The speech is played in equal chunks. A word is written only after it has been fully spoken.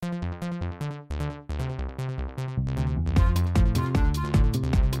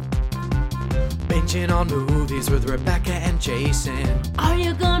Binging on movies with Rebecca and Jason. Are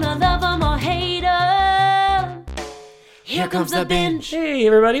you gonna love 'em or hate 'em? Here comes the binge. Hey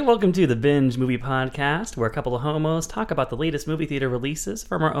everybody, welcome to the Binge Movie Podcast, where a couple of homos talk about the latest movie theater releases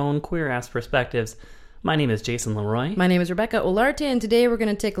from our own queer-ass perspectives. My name is Jason Leroy. My name is Rebecca Olarte, and today we're going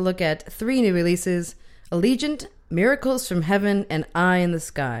to take a look at 3 new releases: Allegiant, Miracles from Heaven, and Eye in the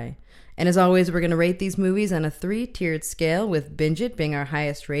Sky. And as always, we're going to rate these movies on a 3-tiered scale, with Binge It being our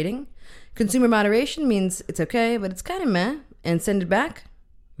highest rating. Consumer moderation means it's okay, but it's kind of meh. And send it back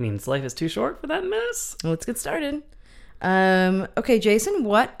Means life is too short for that mess. Well, let's get started. Okay, Jason,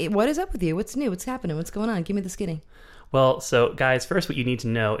 what is up with you? What's new? What's happening? What's going on? Give me the skinny. Well, so guys, first what you need to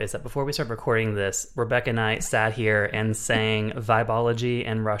know is that before we start recording this, Rebecca and I sat here and sang Vibology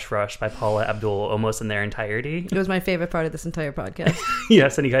and Rush Rush by Paula Abdul almost in their entirety. It was my favorite part of this entire podcast.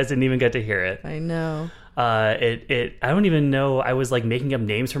 Yes, and you guys didn't even get to hear it. I know. I don't even know. I was like making up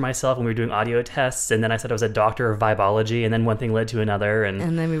names for myself when we were doing audio tests, and then I said I was a doctor of vibology, and then one thing led to another, and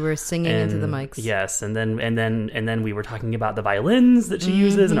then we were singing into the mics. Yes, and then we were talking about the violins that she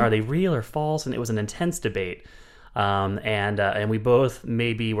uses, and are they real or false? And it was an intense debate. And we both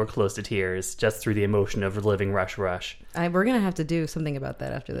maybe were close to tears just through the emotion of living Rush Rush. We're gonna have to do something about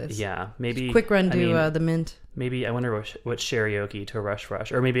that after this. Yeah, maybe quick run to the Mint. Maybe I wonder what karaoke to Rush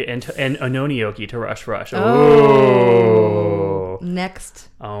Rush, or maybe and ononioke to Rush Rush. Oh, next.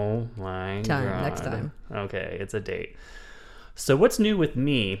 Oh my God. Next time. Okay, it's a date. So what's new with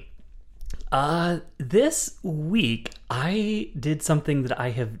me? This week I did something that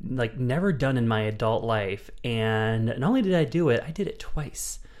I have never done in my adult life, and not only did I do it, I did it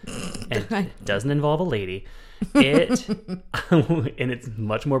twice. And it doesn't involve a lady. And it's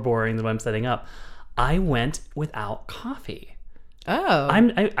much more boring than what I'm setting up. I went without coffee. Oh.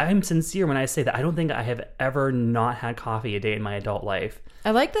 I'm sincere when I say that. I don't think I have ever not had coffee a day in my adult life.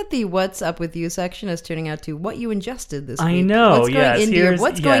 I like that the "What's Up With You" section is turning out to what you ingested this week. I know.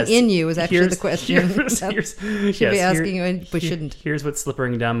 What's going in you is actually the question. Should be asking you, but shouldn't. Here's what's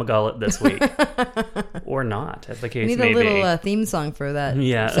slipping down my gullet this week, or not, as the case may be. We need a little theme song for that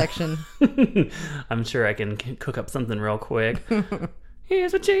section. I'm sure I can cook up something real quick.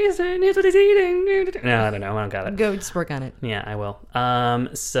 Here's what Jason, here's what he's eating. No, I don't know. I don't got it. Go just work on it. Yeah, I will.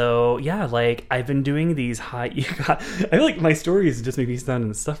 So yeah, I've been doing these hot yoga. I feel like my stories just make me sound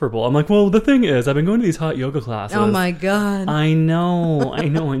insufferable. I'm like, well, the thing is, I've been going to these hot yoga classes. Oh my God. I know,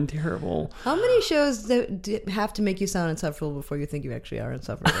 I'm terrible. How many shows have to make you sound insufferable before you think you actually are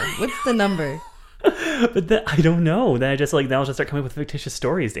insufferable? What's the number? But then, I don't know. Then I just now I'll just start coming up with fictitious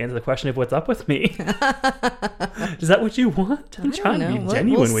stories to answer the question of what's up with me. Is that what you want? I'm trying to be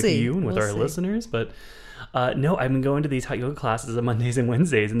genuine with you and with our listeners. But no, I've been going to these hot yoga classes on Mondays and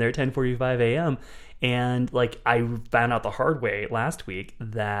Wednesdays, and they're 10:45 a.m. And I found out the hard way last week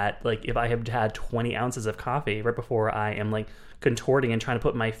that if I have had 20 ounces of coffee right before I am contorting and trying to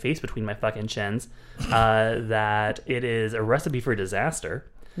put my face between my fucking chins, that it is a recipe for disaster.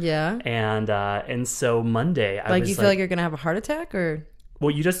 Yeah. And so Monday I was you feel like you're gonna have a heart attack, or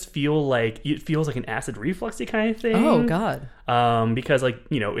well, you just feel like it feels like an acid refluxy kind of thing. Oh God. Because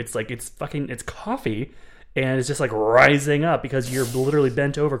it's coffee, and it's just rising up because you're literally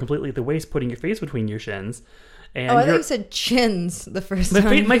bent over completely at the waist, putting your face between your shins. And I thought you said chins the first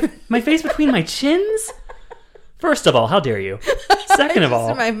time. My face between my chins? First of all, how dare you? Second of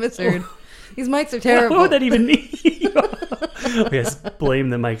all, I misheard. These mics are terrible. What would that even mean? Yes, blame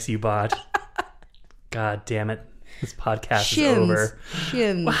the mics you bought. God damn it. This podcast is over.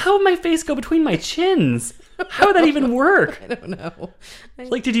 Shins. Well, how would my face go between my chins? How would that even work? I don't know.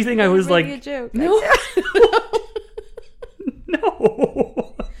 Did you think I was a joke? No. No.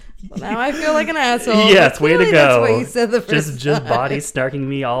 Well, now I feel like an asshole. Yes, way to go. That's what you said the first time. Just body snarking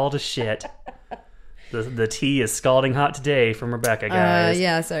me all to shit. The tea is scalding hot today from Rebecca, guys.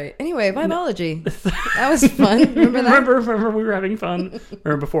 Yeah, sorry. Anyway, Vibology. That was fun. Remember that? Remember we were having fun?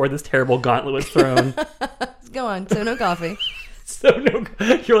 Remember before this terrible gauntlet was thrown? Go on. So no coffee.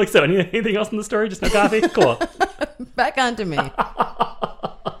 You're like, so anything else in the story? Just no coffee? Cool. Back onto me.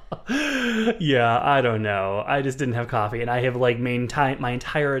 Yeah, I don't know. I just didn't have coffee. And I have my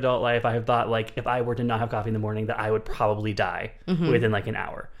entire adult life, I have thought if I were to not have coffee in the morning, that I would probably die within an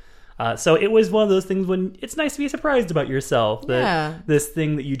hour. So it was one of those things when it's nice to be surprised about yourself. That this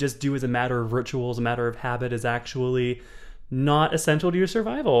thing that you just do as a matter of ritual, as a matter of habit, is actually not essential to your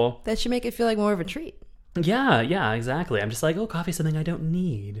survival. That should make it feel like more of a treat. Yeah, exactly. I'm just coffee's something I don't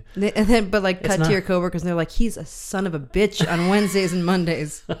need. And then, cut to your coworkers and they're like, he's a son of a bitch on Wednesdays and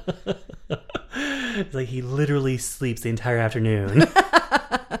Mondays. It's he literally sleeps the entire afternoon.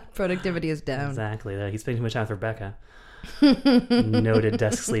 Productivity is down. Exactly. He's spending too much time with Rebecca. Noted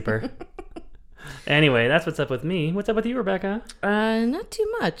desk sleeper. Anyway, that's what's up with me. What's up with you, Rebecca? Not too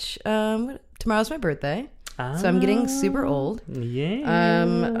much. Tomorrow's my birthday. So I'm getting super old.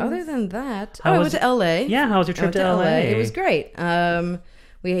 Yeah. Other than that, I went to LA. Yeah, how was your trip to LA? It was great.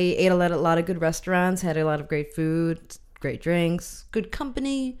 We ate a lot of good restaurants, had a lot of great food, great drinks, good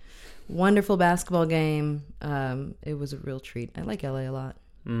company, wonderful basketball game. It was a real treat. I like LA a lot.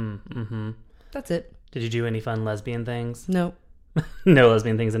 Mm-hmm. That's it. Did you do any fun lesbian things? No. No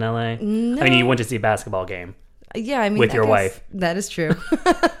lesbian things in LA? No. I mean, you went to see a basketball game. Yeah, I mean, with your wife. That is true.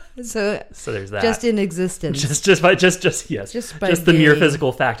 So there's that. Just in existence. Just the mere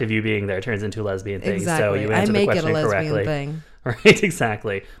physical fact of you being there turns into a lesbian thing. Exactly. So you answered the question correctly. I make it a lesbian thing. Right,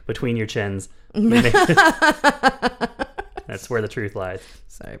 exactly. Between your chins. That's where the truth lies.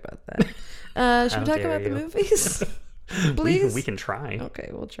 Sorry about that. Should we talk about the movies? Please? We can try. Okay,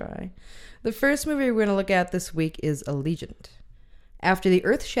 we'll try. The first movie we're going to look at this week is Allegiant. After the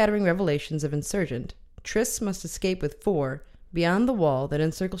earth-shattering revelations of Insurgent, Triss must escape with 4 beyond the wall that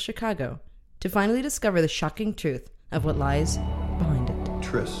encircles Chicago to finally discover the shocking truth of what lies behind it.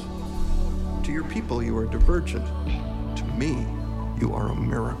 Triss, to your people you are divergent. To me, you are a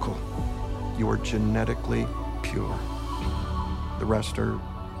miracle. You are genetically pure. The rest are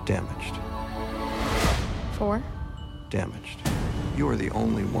damaged. 4? Damaged. You are the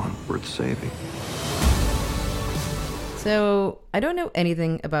only one worth saving. So, I don't know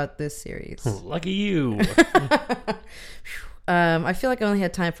anything about this series. Lucky you. I feel like I only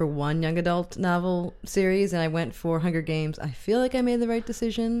had time for one young adult novel series, and I went for Hunger Games. I feel like I made the right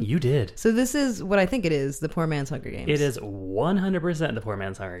decision. You did. So this is what I think it is, the poor man's Hunger Games. It is 100% the poor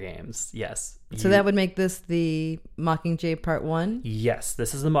man's Hunger Games. Yes. So that would make this the Mockingjay Part 1? Yes,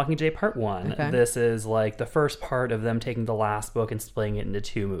 this is the Mockingjay Part 1. Okay. This is like the first part of them taking the last book and splitting it into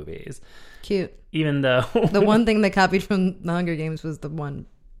 2 movies. Cute. Even though... the one thing they copied from the Hunger Games was the one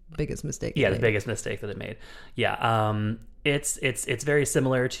biggest mistake. Yeah, the biggest mistake that it made. Yeah, it's very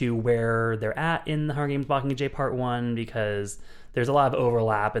similar to where they're at in the Hunger Games Mockingjay Part 1 because there's a lot of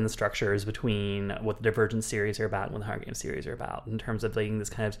overlap in the structures between what the Divergent series are about and what the Hunger Games series are about in terms of like this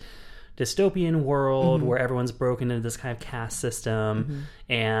kind of dystopian world where everyone's broken into this kind of caste system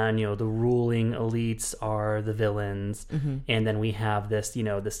and the ruling elites are the villains and then we have this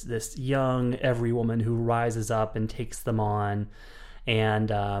this young every woman who rises up and takes them on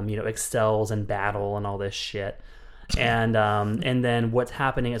and excels in battle and all this shit. And then what's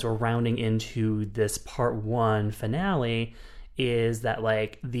happening as we're rounding into this Part 1 finale is that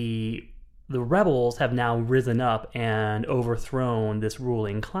like the rebels have now risen up and overthrown this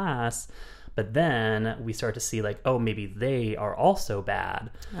ruling class, but then we start to see like, oh, maybe they are also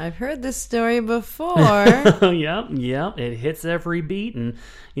bad. I've heard this story before. Yep, it hits every beat, and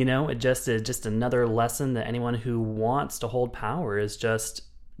it just is just another lesson that anyone who wants to hold power is just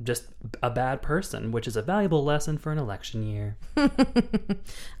a bad person, which is a valuable lesson for an election year.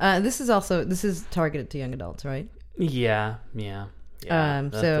 This is targeted to young adults, right? Yeah.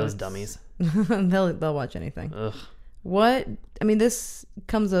 Those dummies. they'll watch anything. Ugh. This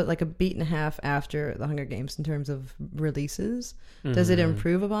comes like a beat and a half after the Hunger Games in terms of releases. Does it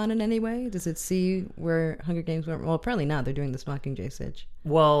improve upon in any way? Does it see where Hunger Games went? Well, apparently not. They're doing this Mockingjay Sitch.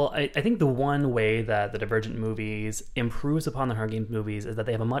 Well, I think the one way that the Divergent movies improves upon the Hunger Games movies is that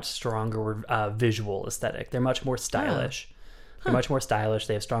they have a much stronger visual aesthetic. They're much more stylish. They're much more stylish.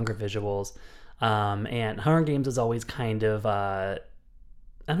 They have stronger visuals. And Hunger Games is always kind of...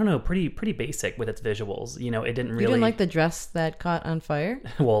 I don't know, pretty basic with its visuals. It didn't really... You didn't like the dress that caught on fire?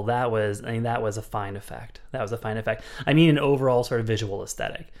 Well, that was a fine effect. I mean, an overall sort of visual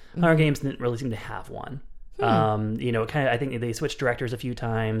aesthetic. Hunger Games didn't really seem to have one. I think they switched directors a few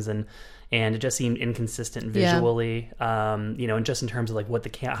times and it just seemed inconsistent visually. And just in terms of like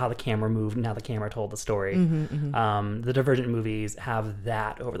how the camera moved and how the camera told the story. The Divergent movies have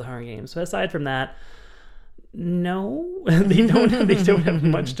that over the Hunger Games. So aside from that, no, they don't have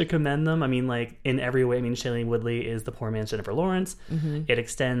much to commend them. I mean, like in every way. I mean, Shailene Woodley is the poor man's Jennifer Lawrence. It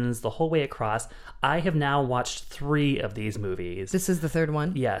extends the whole way across. I have now watched 3 of these movies. This is the 3rd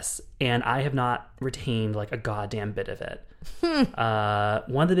one? Yes, and I have not retained like a goddamn bit of it.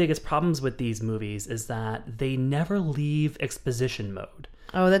 One of the biggest problems with these movies is that they never leave exposition mode.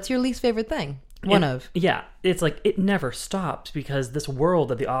 Oh, that's your least favorite thing? Yeah, it's like it never stopped because this world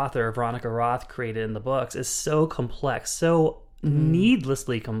that the author Veronica Roth created in the books is so complex, so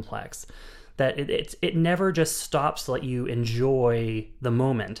needlessly complex, that it never just stops to let you enjoy the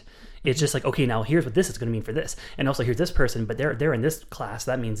moment. It's just like, okay, now here's what this is going to mean for this, and also here's this person, but they're in this class,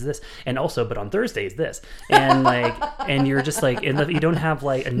 that means this, and also, but on Thursdays this, and like, and you're just like, you don't have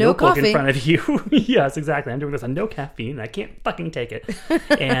like a notebook in front of you. Yes, exactly. I'm doing this on no caffeine, and I can't fucking take it,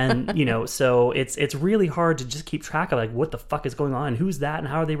 and so it's really hard to just keep track of like what the fuck is going on, and who's that, and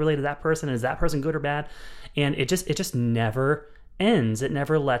how are they related to that person, and is that person good or bad, and it just never ends. It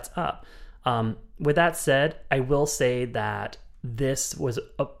never lets up. With that said, I will say that this was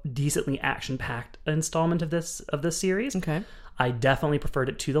a decently action-packed installment of this series. Okay. I definitely preferred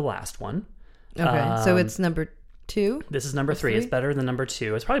it to the last one. Okay, so it's number 2? This is number 3. It's better than number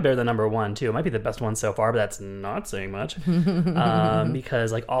 2. It's probably better than number 1, too. It might be the best one so far, but that's not saying much.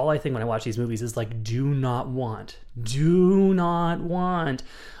 Because, like, all I think when I watch these movies is, like, do not want. Who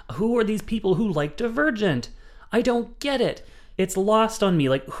are these people who like Divergent? I don't get it. It's lost on me.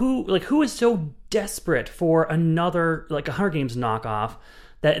 Who is so desperate for another, like, a Hunger Games knockoff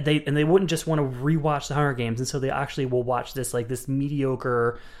that they wouldn't just want to rewatch the Hunger Games, and so they actually will watch this, like, this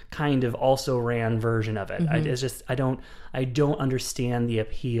mediocre kind of also ran version of it. Mm-hmm. I don't understand the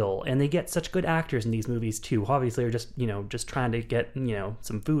appeal, and they get such good actors in these movies too. Obviously, they're just trying to get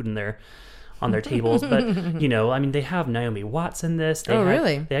some food in their on their tables, but I mean, they have Naomi Watts in this.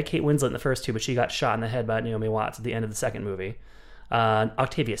 Really? They had Kate Winslet in the first 2, but she got shot in the head by Naomi Watts at the end of the second movie.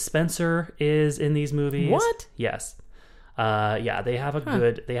 Octavia Spencer is in these movies. What? Yes. Yeah, they have a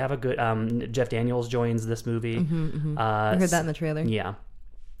good. Jeff Daniels joins this movie. Mm-hmm, mm-hmm. I heard that in the trailer. Yeah.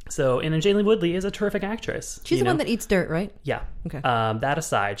 So, and Shailene Woodley is a terrific actress. She's the one that eats dirt, right? Yeah. Okay. That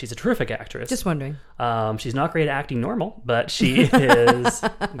aside, she's a terrific actress. Just wondering. She's not great at acting normal, but she is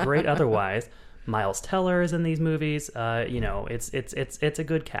great otherwise. Miles Teller is in these movies. It's a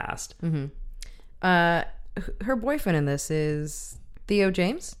good cast. Mm-hmm. Her boyfriend in this is Theo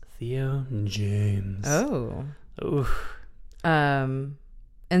James. Theo James. Oh. Oof. And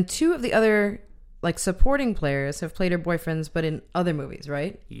 2 of the other, like, supporting players have played her boyfriends, but in other movies,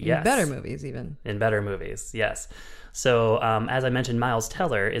 right? Yes. In better movies, even. In better movies, yes. So, as I mentioned, Miles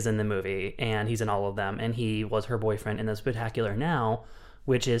Teller is in the movie, and he's in all of them, and he was her boyfriend in The Spectacular Now,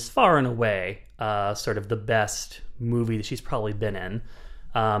 which is far and away sort of the best movie that she's probably been in.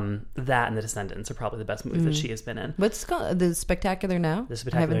 That and The Descendants are probably the best movies that she has been in. What's it called? The Spectacular Now? The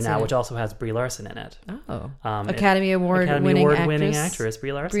Spectacular Now, which also has Brie Larson in it. Oh. Academy Award-winning actress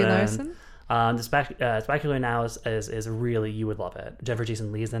Brie Larson. Brie Larson? The Spectacular Now is really, you would love it. Jennifer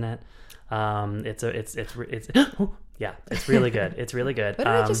Jason Leigh's in it. It's yeah, it's really good. It's really good. What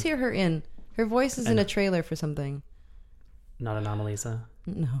did I just hear her in? Her voice is in a trailer for something. Not Anomalisa?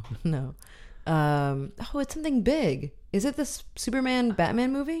 No. It's something big. Is it the Superman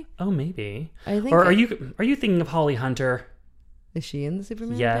Batman movie? Oh, maybe. I think. Or are you thinking of Holly Hunter? Is she in the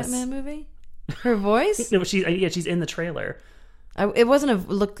Superman Yes. Batman movie? Her voice? No, she's in the trailer. It wasn't a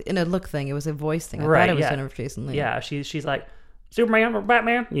look thing. It was a voice thing. I thought it was Jennifer Jason Leigh. Yeah, she's like Superman or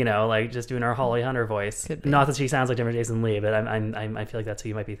Batman, like just doing her Holly Hunter voice. Could be. Not that she sounds like Jennifer Jason Leigh, but I feel like that's who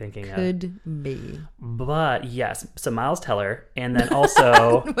you might be thinking of. Could be. But yes, so Miles Teller, and then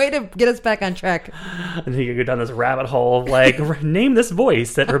also way to get us back on track. I think you go down this rabbit hole of like name this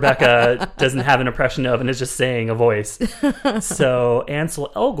voice that Rebecca doesn't have an impression of and is just saying a voice. So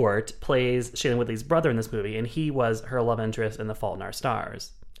Ansel Elgort plays Shailene Woodley's brother in this movie, and he was her love interest in The Fault in Our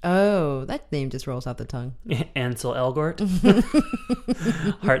Stars. Oh, that name just rolls off the tongue. Ansel Elgort.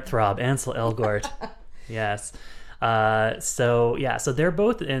 Heartthrob, Ansel Elgort. Yes. So they're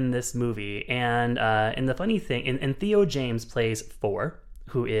both in this movie. And the funny thing, and Theo James plays Thor,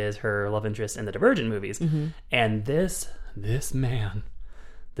 who is her love interest in the Divergent movies. Mm-hmm. And this man,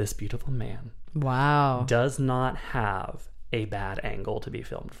 this beautiful man, wow, does not have a bad angle to be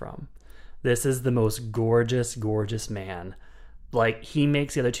filmed from. This is the most gorgeous, gorgeous man. Like, he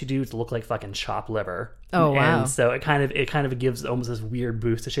makes the other 2 dudes look like fucking chopped liver. Oh, wow. And so it kind of gives almost this weird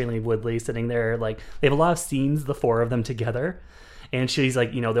boost to Shailene Woodley sitting there. Like, they have a lot of scenes, the 4 of them together. And she's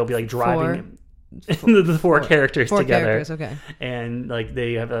like, they'll be like driving the 4 characters together. Okay. And like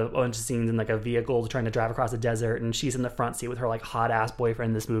they have a bunch of scenes in like a vehicle trying to drive across the desert, and she's in the front seat with her like hot ass boyfriend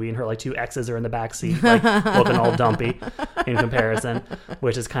in this movie, and her like 2 exes are in the back seat, like looking all dumpy in comparison,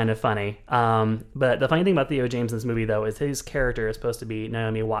 which is kind of funny. But the funny thing about Theo James in this movie though is his character is supposed to be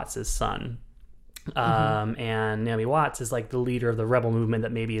Naomi Watts' son. And Naomi Watts is like the leader of the rebel movement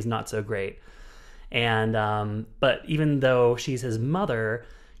that maybe is not so great. And but even though she's his mother,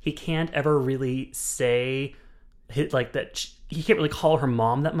 he can't ever really say like that. He can't really call her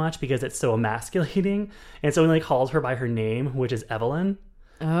mom that much because it's so emasculating, and so he only calls her by her name, which is Evelyn.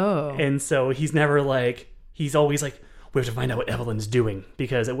 Oh, and so he's never like, he's always like, we have to find out what Evelyn's doing,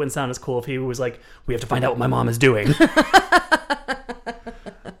 because it wouldn't sound as cool if he was like, we have to find out what my mom is doing.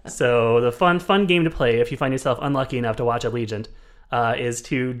 So the fun game to play if you find yourself unlucky enough to watch Allegiant is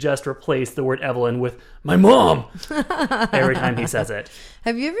to just replace the word Evelyn with my mom every time he says it.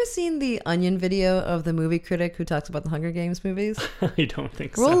 Have you ever seen the Onion video of the movie critic who talks about the Hunger Games movies? I don't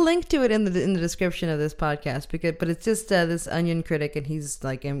think so. We'll link to it in the description of this podcast, but it's just this Onion critic, and he's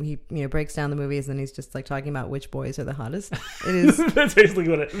like, and he breaks down the movies, and he's just like talking about which boys are the hottest. It is that's basically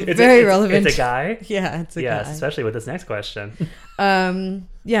what it's very relevant. It's a guy. Yeah, it's a guy. Yes, especially with this next question.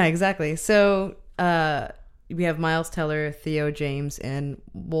 Yeah, exactly. So we have Miles Teller, Theo James, and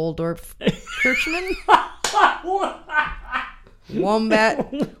Waldorf Kirchman.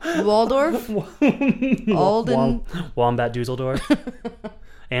 Wombat Waldorf. Alden. Wombat Dusseldorf.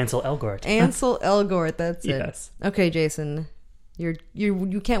 Ansel Elgort. Ansel Elgort, that's it. Yes. Okay, Jason.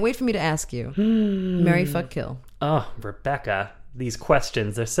 You can't wait for me to ask you. Marry, fuck, kill. Oh, Rebecca. These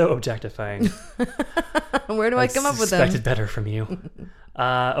questions, they're so objectifying. Where do I come up with them? I expected better from you.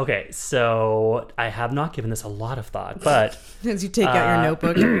 Okay, so I have not given this a lot of thought, but... As you take out your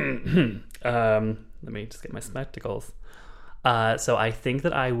notebook. Let me just get my spectacles. So I think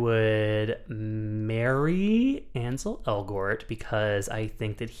that I would marry Ansel Elgort because I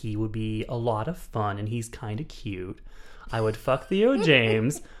think that he would be a lot of fun and he's kind of cute. I would fuck Theo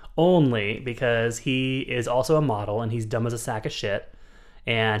James only because he is also a model and he's dumb as a sack of shit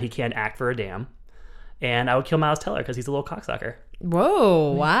and he can't act for a damn. And I would kill Miles Teller because he's a little cocksucker.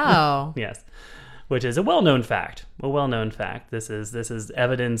 Whoa, wow. Yes. Which is a well-known fact. A well-known fact. This is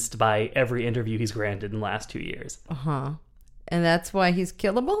evidenced by every interview he's granted in the last 2 years. Uh-huh. And that's why he's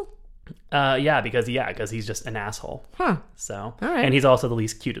killable? Yeah, because he's just an asshole. Huh. So, all right. And he's also the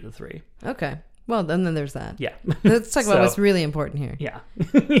least cute of the three. Okay. Well, then there's that. Yeah. Let's talk about what's really important here. Yeah.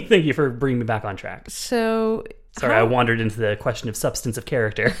 Thank you for bringing me back on track. So... Sorry, I wandered into the question of substance of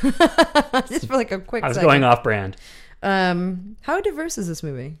character. Just for like a quick second. I was going off brand. How diverse is this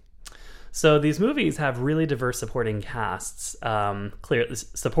movie? So these movies have really diverse supporting casts.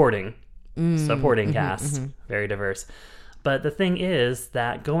 Supporting casts. Mm-hmm. Very diverse. But the thing is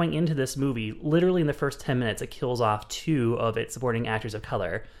that going into this movie, literally in the first 10 minutes, it kills off 2 of its supporting actors of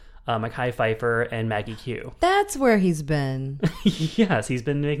color, Mekhi Phifer and Maggie Q. That's where he's been. Yes, he's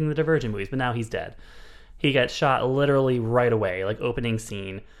been making the Divergent movies, but now he's dead. He gets shot literally right away, like opening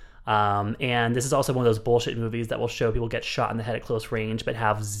scene. And this is also one of those bullshit movies that will show people get shot in the head at close range, but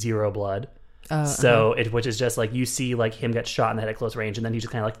have 0 blood. Which is just like you see like him get shot in the head at close range, and then he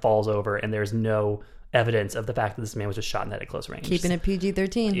just kind of like falls over, and there's no evidence of the fact that this man was just shot in the head at close range. Keeping it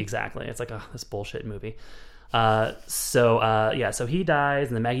PG-13. Exactly. It's like, this bullshit movie. So he dies,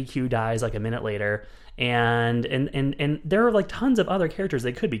 and then Maggie Q dies like a minute later. And there are like tons of other characters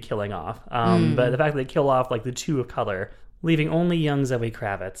they could be killing off. But the fact that they kill off like the 2 of color, leaving only young Zoe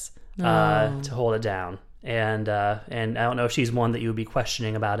Kravitz to hold it down. And I don't know if she's one that you would be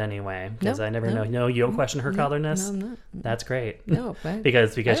questioning about anyway, because I never know. No, you don't question her colorness. No, I'm not. That's great. No,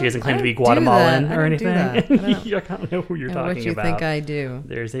 because she doesn't claim to be Guatemalan or anything. I don't know who you're talking about. What you think I do?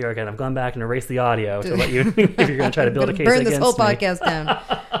 There's the again. I've gone back and erased the audio to let you if you're going to try to build a case against me. Burn this whole podcast down.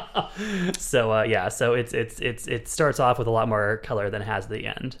 So it starts off with a lot more color than it has at the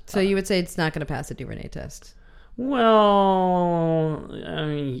end. So you would say it's not going to pass the DuVernay test? Well, I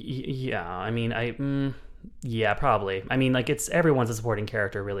mean, yeah, probably. I mean, like everyone's a supporting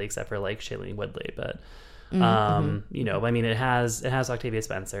character really, except for like Shailene Woodley. But I mean, it has Octavia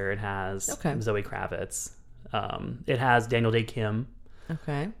Spencer, it has Zoe Kravitz, it has Daniel Day Kim.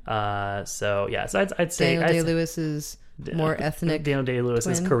 Okay. So I'd say Daniel Day-Lewis is more ethnic. Daniel Day-Lewis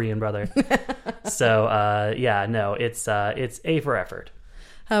is Korean brother. So it's A for effort.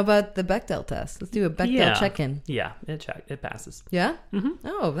 How about the Bechdel test? Let's do a Bechdel check-in. Yeah, it passes. Yeah? Mm-hmm.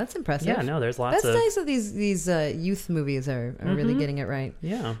 Oh, that's impressive. Yeah, no, there's lots That's nice that these youth movies are really getting it right.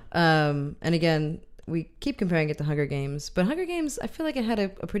 Yeah. And again, we keep comparing it to Hunger Games, but Hunger Games, I feel like it had a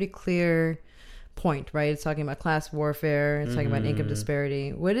pretty clear point, right? It's talking about class warfare. It's talking about income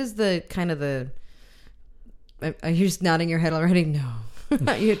disparity. What is the kind of the... Are you just nodding your head already? No.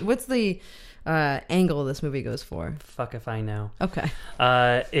 What's the... angle this movie goes for? Fuck if I know. Okay.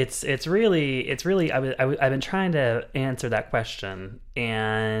 It's really I've been trying to answer that question,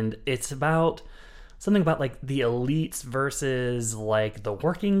 and it's about something about like the elites versus like the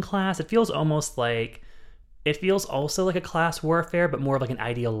working class. It feels also like a class warfare, but more of like an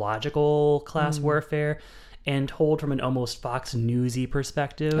ideological class warfare, and told from an almost Fox Newsy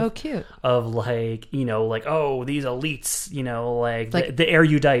perspective. Oh, cute. Of like, oh, these elites, like the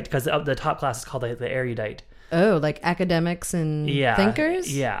erudite, because the top class is called the erudite. Oh, like academics and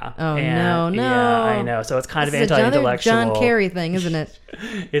thinkers? Yeah. Oh, no. Yeah, I know. So it's kind of anti-intellectual. Another John Kerry thing, isn't it?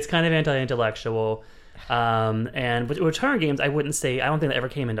 It's kind of anti-intellectual. And with Hunger Games, I don't think that ever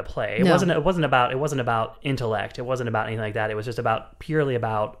came into play. It wasn't about intellect. It wasn't about anything like that. It was just purely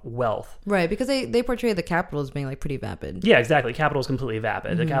about wealth. Right, because they portray the Capitol as being like pretty vapid. Yeah, exactly. Capitol was completely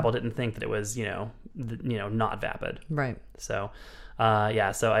vapid. The Capitol didn't think that it was, not vapid. Right. So,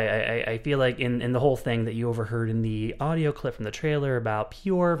 so I feel like in the whole thing that you overheard in the audio clip from the trailer about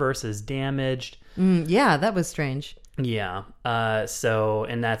pure versus damaged. Yeah, that was strange. Yeah. So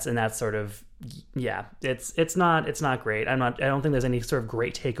that's sort of, yeah, it's not great. I don't think there's any sort of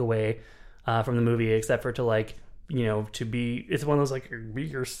great takeaway from the movie except for it's one of those like, be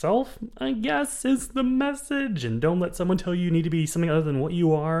yourself, I guess, is the message, and don't let someone tell you need to be something other than what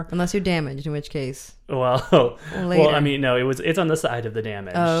you are, unless you're damaged, in which case well I mean, no, it's on the side of the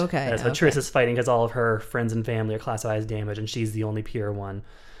damage. Oh, okay. So Triss is fighting because all of her friends and family are classified as damaged, and she's the only pure one.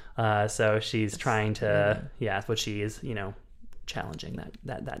 So she's trying to that's what she is, challenging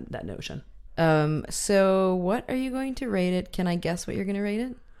that notion. So what are you going to rate it? Can I guess what you're going to rate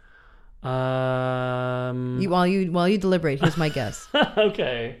it? While you deliberate, here's my guess.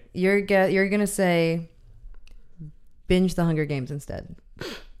 Okay. You're gonna say binge the Hunger Games instead.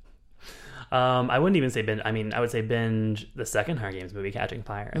 I wouldn't even say binge. I mean, I would say binge the second Hunger Games movie, Catching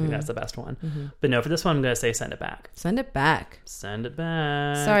Fire. I think that's the best one. Mm-hmm. But no, for this one, I'm gonna say send it back. Send it back. Send it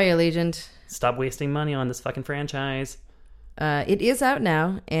back. Sorry, Allegiant. Stop wasting money on this fucking franchise. It is out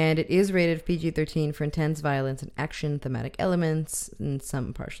now, and it is rated PG-13 for intense violence and action, thematic elements, and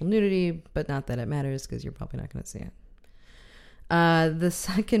some partial nudity, but not that it matters because you're probably not going to see it. The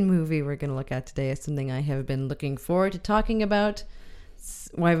second movie we're going to look at today is something I have been looking forward to talking about.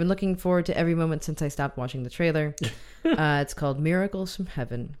 Well, I've been looking forward to every moment since I stopped watching the trailer. It's called Miracles from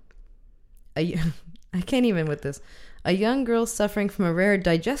Heaven. I can't even with this. A young girl suffering from a rare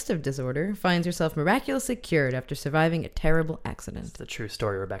digestive disorder finds herself miraculously cured after surviving a terrible accident. It's a true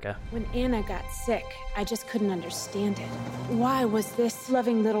story, Rebecca. When Anna got sick, I just couldn't understand it. Why was this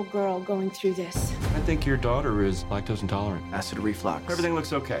loving little girl going through this? I think your daughter is lactose intolerant. Acid reflux. Everything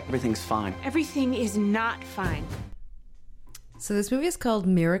looks okay. Everything's fine. Everything is not fine. So this movie is called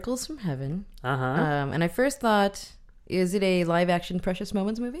Miracles from Heaven. Uh-huh. And I first thought, is it a live-action Precious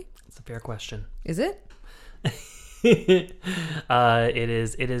Moments movie? It's a fair question. Is it? It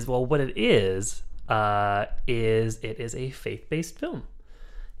is. Well, what it is it is a faith-based film,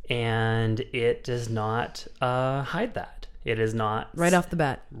 and it does not hide that. It is not right off the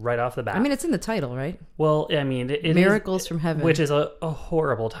bat. I mean, it's in the title, right? Well, I mean, it Miracles from Heaven, which is a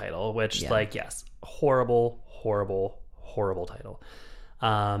horrible title. Which, yes, horrible title.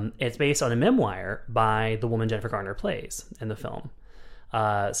 It's based on a memoir by the woman Jennifer Garner plays in the film.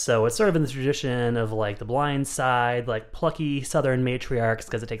 So it's sort of in the tradition of like The Blind Side, like plucky Southern matriarchs,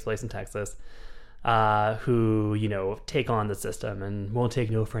 because it takes place in Texas, who, take on the system and won't take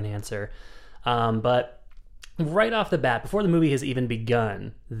no for an answer. But right off the bat, before the movie has even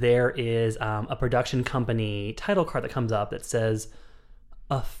begun, there is a production company title card that comes up that says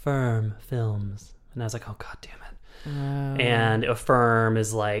Affirm Films. And I was like, oh, God damn it. And Affirm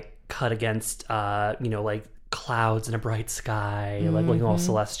is like cut against, like clouds in a bright sky, like looking all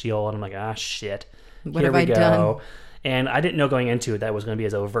celestial, and I'm like, shit, what have I done? And I didn't know going into it that it was going to be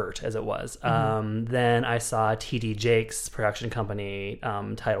as overt as it was. Then I saw T.D. Jakes' production company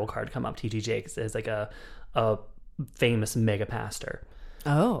title card come up. T.D. Jakes is like a famous mega pastor.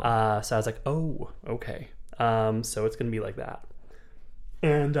 So I was like, oh, okay. So it's going to be like that.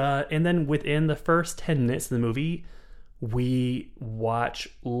 And then within the first 10 minutes of the movie, we watch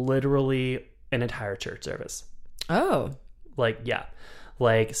literally an entire church service. Oh.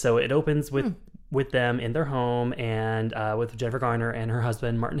 So it opens with them in their home and with Jennifer Garner and her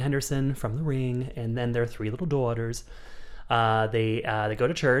husband, Martin Henderson from The Ring, and then their 3 little daughters. They go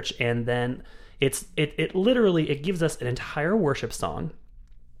to church, and then it literally gives us an entire worship song.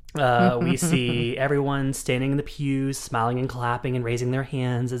 We see everyone standing in the pews, smiling and clapping and raising their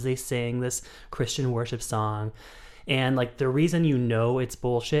hands as they sing this Christian worship song. And like the reason it's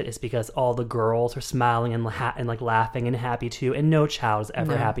bullshit is because all the girls are smiling and like laughing and happy too, and no child is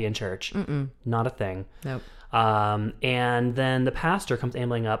ever happy in church. Not a thing. Nope. And then the pastor comes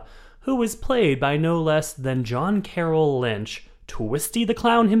ambling up, who is played by no less than John Carroll Lynch, Twisty the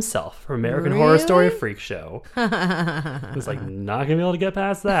Clown himself from American Horror Story Freak Show. I was like, not gonna be able to get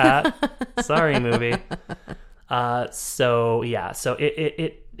past that. Sorry, movie. So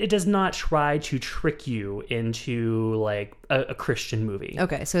it does not try to trick you into like a Christian movie.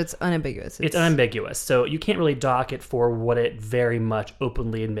 Okay, so it's unambiguous. It's unambiguous. So you can't really dock it for what it very much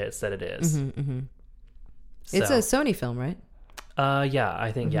openly admits that it is. It's a Sony film, right? Yeah,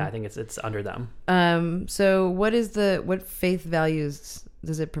 I think it's under them. So what faith values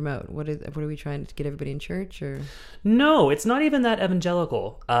does it promote? What are we trying to get everybody in church, or? No, it's not even that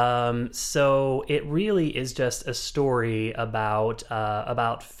evangelical. So it really is just a story about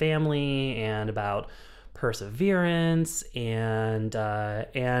family and about perseverance, and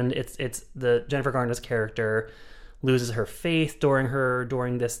it's the Jennifer Garner's character loses her faith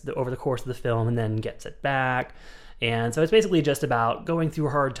during this over the course of the film, and then gets it back. And so it's basically just about going through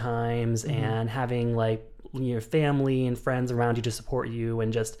hard times and having like family and friends around you to support you,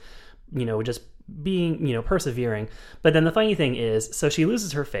 and just being persevering. But then the funny thing is, so she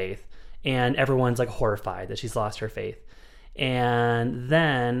loses her faith, and everyone's like horrified that she's lost her faith. And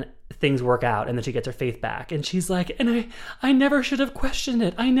then things work out, and then she gets her faith back, and she's like, and I never should have questioned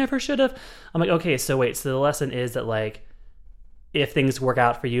it. I never should have. I'm like, okay, so wait, so the lesson is that like, if things work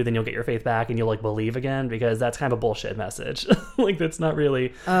out for you, then you'll get your faith back and you'll like believe again, because that's kind of a bullshit message. Like, that's not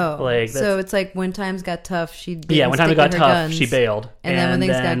really. Oh, like so it's like when times got tough, she didn't when times got tough, guns. She bailed, and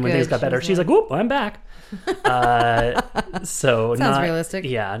then when things got better, she's like, whoop, I'm back. So sounds realistic.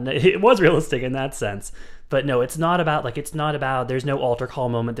 Yeah, it was realistic in that sense, but no, it's not about. There's no altar call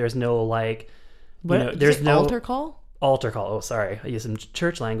moment. There's no like, there's no altar call. Altar call. Oh, sorry. I used some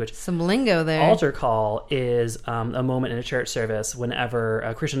church language. Some lingo there. Altar call is a moment in a church service, whenever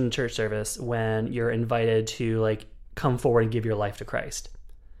a Christian church service, when you're invited to like come forward and give your life to Christ.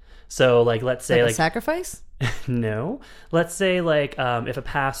 So like, let's say like a sacrifice. No, let's say like if a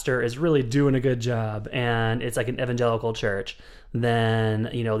pastor is really doing a good job and it's like an evangelical church, then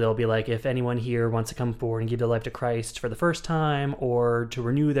they'll be like, if anyone here wants to come forward and give their life to Christ for the first time, or to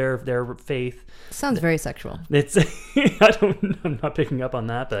renew their faith. Sounds very sexual. It's I'm not picking up on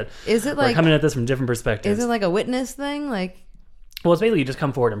that, but is it we're like coming at this from different perspectives? Is it like a witness thing? Like, well, it's basically you just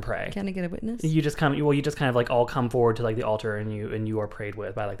come forward and pray. Can I get a witness? You just kind of like all come forward to like the altar, and you are prayed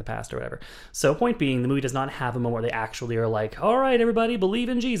with by like the pastor or whatever. So point being, the movie does not have a moment where they actually are like, all right, everybody, believe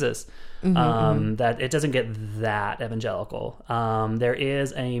in Jesus. That it doesn't get that evangelical. There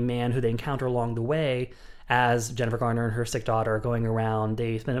is a man who they encounter along the way as Jennifer Garner and her sick daughter are going around.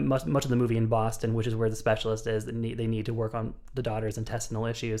 They spend much of the movie in Boston, which is where the specialist is. They need to work on the daughter's intestinal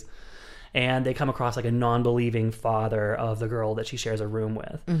issues. And they come across like a non-believing father of the girl that she shares a room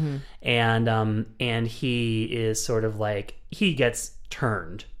with. And he is sort of like, he gets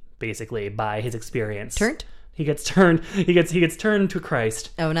turned basically by his experience. Turned? He gets turned. He gets turned to Christ.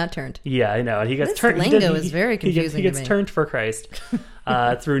 Oh, not turned. Yeah, I know. And he gets this turned. Lingo is very confusing. He gets turned for Christ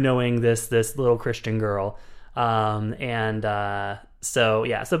through knowing this little Christian girl. So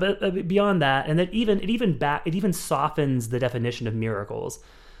yeah. So but beyond that, and that it even softens the definition of miracles.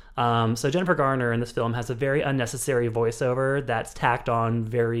 So Jennifer Garner in this film has a very unnecessary voiceover that's tacked on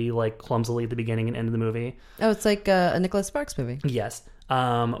very like clumsily at the beginning and end of the movie. Oh, it's like a Nicholas Sparks movie. Yes.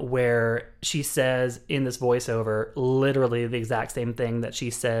 Where she says in this voiceover literally the exact same thing that she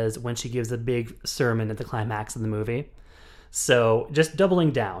says when she gives a big sermon at the climax of the movie. So just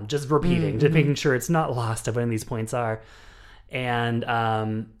doubling down, just repeating, just making sure it's not lost of when these points are. And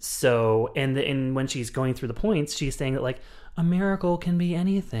and when she's going through the points, she's saying that like, a miracle can be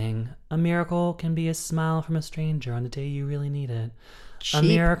anything. A miracle can be a smile from a stranger on the day you really need it. Cheap. A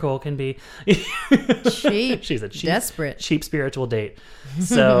miracle can be cheap. She's a cheap spiritual date.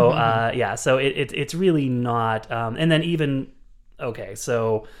 So so it's really not. And then even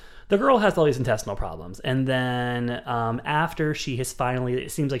so the girl has all these intestinal problems, and then after she has finally,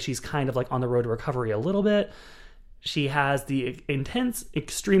 it seems like she's kind of like on the road to recovery a little bit. She has the intense,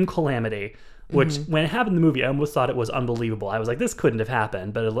 extreme calamity. Which, when it happened in the movie, I almost thought it was unbelievable. I was like, this couldn't have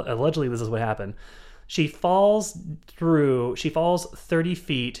happened, but allegedly this is what happened. She falls 30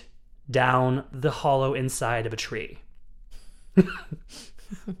 feet down the hollow inside of a tree. At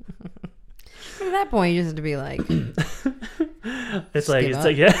that point, you just have to be like... it's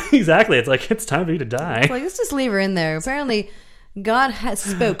like, yeah, exactly. It's like, it's time for you to die. It's like, let's just leave her in there. Apparently... God has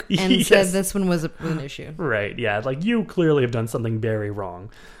spoke and said this one was an issue. Right, yeah. Like, you clearly have done something very wrong.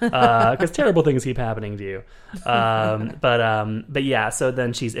 Because terrible things keep happening to you. But yeah, so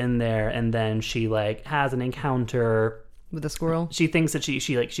then she's in there, and then she, like, has an encounter... with a squirrel? She thinks that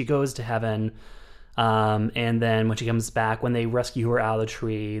she goes to heaven, and then when she comes back, when they rescue her out of the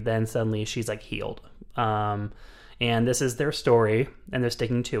tree, then suddenly she's, like, healed. And this is their story, and they're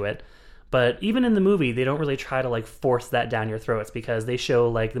sticking to it. But even in the movie, they don't really try to like force that down your throats, because they show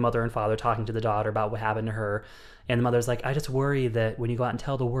like the mother and father talking to the daughter about what happened to her. And the mother's like, I just worry that when you go out and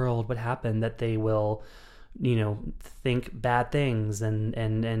tell the world what happened, that they will, think bad things and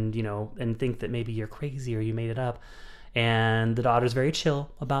think that maybe you're crazy or you made it up. And the daughter's very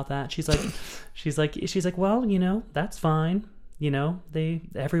chill about that. She's like, well, you know, that's fine. You know,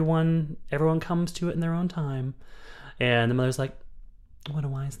 everyone comes to it in their own time. And the mother's like, what a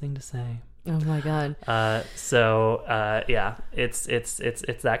wise thing to say. Oh my God. Yeah, it's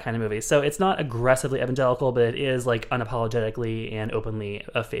that kind of movie. So it's not aggressively evangelical, but it is like unapologetically and openly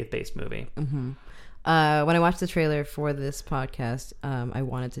a faith-based movie. Mm-hmm. When I watched the trailer for this podcast, I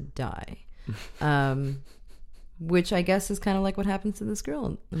wanted to die. Which I guess is kind of like what happens to this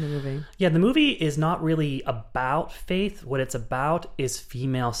girl in the movie. Yeah, the movie is not really about faith. What it's about is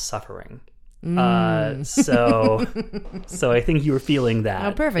female suffering. So I think you were feeling that.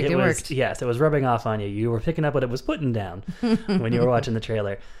 Oh, perfect. It worked. Yes, it was rubbing off on you. You were picking up what it was putting down when you were watching the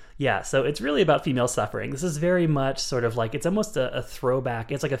trailer. Yeah, so it's really about female suffering. This is very much sort of like, it's almost a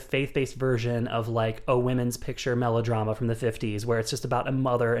throwback. It's like a faith-based version of like a women's picture melodrama from the 50s, where it's just about a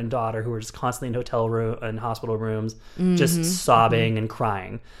mother and daughter who are just constantly in hospital rooms, just sobbing and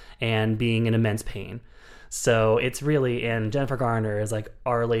crying and being in immense pain. So it's really, and Jennifer Garner is like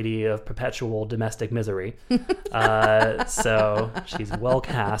Our Lady of perpetual domestic misery. So she's well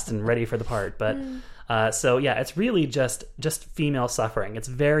cast and ready for the part. But so yeah, it's really just female suffering. It's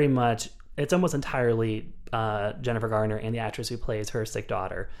very much, it's almost entirely Jennifer Garner and the actress who plays her sick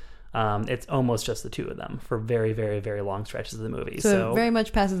daughter. It's almost just the two of them for very, very, very long stretches of the movie. So it very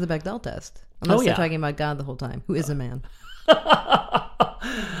much passes the Bechdel test. Unless they're talking about God the whole time, who is a man.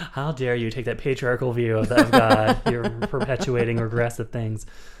 How dare you take that patriarchal view of God? You're perpetuating regressive things.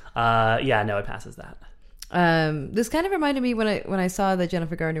 Yeah, no, it passes that. This kind of reminded me when I saw that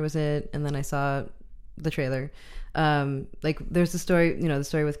Jennifer Garner was in it, and then I saw the trailer. Like there's the story, the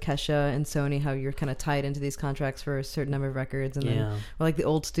story with Kesha and Sony, how you're kind of tied into these contracts for a certain number of records, and then or like the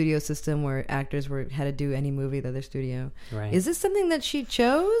old studio system where actors had to do any movie that their studio. Right. Is this something that she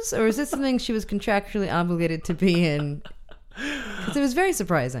chose, or is this something she was contractually obligated to be in? Because it was very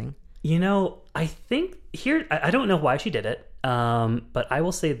surprising. I think here, I don't know why she did it, but I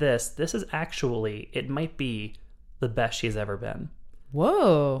will say this is actually, it might be the best she's ever been.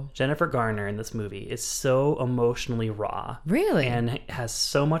 Whoa. Jennifer Garner in this movie is so emotionally raw. Really? And has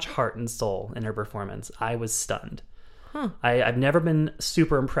so much heart and soul in her performance. I was stunned. Huh. I've never been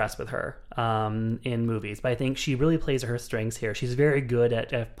super impressed with her in movies, but I think she really plays her strengths here. She's very good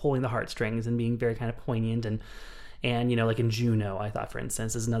at pulling the heartstrings and being very kind of poignant and like in Juno, I thought, for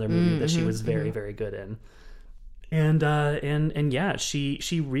instance, is another movie that she was very, very good in. And yeah,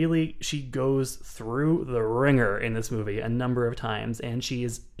 she really goes through the ringer in this movie a number of times, and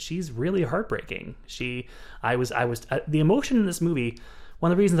she's really heartbreaking. The emotion in this movie,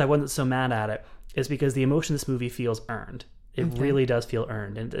 one of the reasons I wasn't so mad at it is because the emotion in this movie feels earned. It really does feel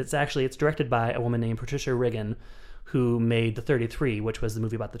earned, and it's directed by a woman named Patricia Riggin, who made The 33, which was the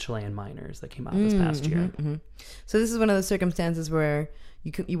movie about the Chilean miners that came out this past year. Mm-hmm. So this is one of those circumstances where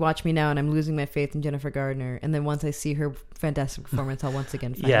you watch me now and I'm losing my faith in Jennifer Gardner, and then once I see her fantastic performance, I'll once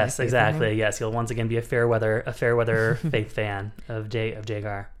again find yes, exactly. Yes, you'll once again be a fair weather faith fan of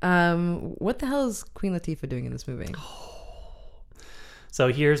Jagar. What the hell is Queen Latifah doing in this movie? So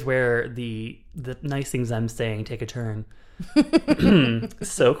here's where the nice things I'm saying take a turn.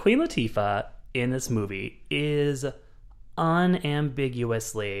 So Queen Latifah in this movie is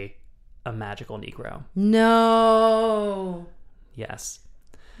unambiguously a magical Negro. No. Yes.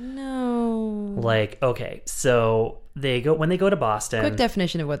 No. Like, okay, so when they go to Boston. Quick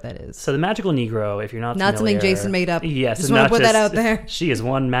definition of what that is. So the magical Negro, if you're not familiar, something Jason made up. Yes, just want to put that out there. She is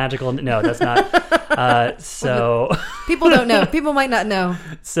one magical. No, that's not. So people don't know. People might not know.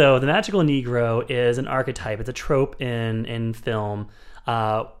 So the magical Negro is an archetype. It's a trope in film.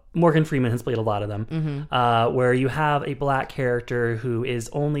 Morgan Freeman has played a lot of them, where you have a black character who is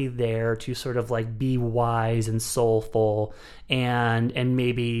only there to sort of like be wise and soulful and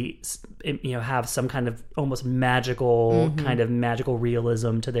maybe have some kind of almost magical kind of magical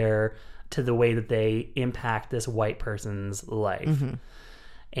realism to the way that they impact this white person's life.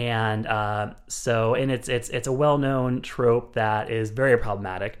 And so it's a well-known trope that is very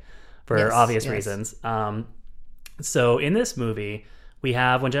problematic for obvious reasons. So in this movie, we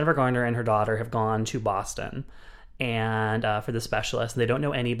have when Jennifer Garner and her daughter have gone to Boston and for the specialist. They don't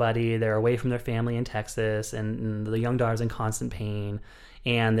know anybody. They're away from their family in Texas, and the young daughter's in constant pain.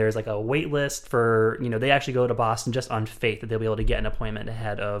 And there's like a wait list for, they actually go to Boston just on faith that they'll be able to get an appointment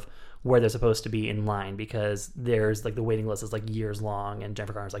ahead of where they're supposed to be in line, because there's like the waiting list is like years long, and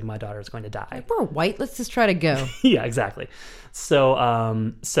Jennifer Garner's like, my daughter is going to die. Like, we're white, let's just try to go. Yeah, exactly.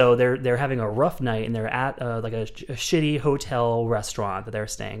 So they're having a rough night, and they're at like a shitty hotel restaurant that they're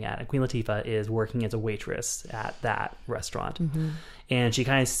staying at, and Queen Latifah is working as a waitress at that restaurant. And she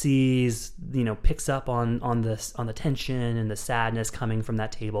kind of sees, picks up on the tension and the sadness coming from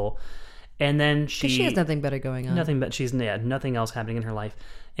that table. And then she has nothing better going on. Nothing else happening in her life.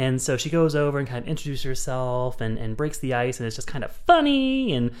 And so she goes over and kind of introduces herself and breaks the ice, and it's just kind of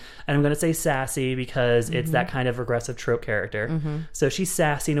funny and I'm going to say sassy because it's that kind of regressive trope character. So she's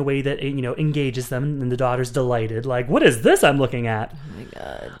sassy in a way that engages them, and the daughter's delighted, like, what is this I'm looking at? Oh my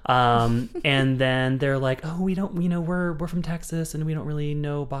god. And then they're like, oh, we don't, we're from Texas and we don't really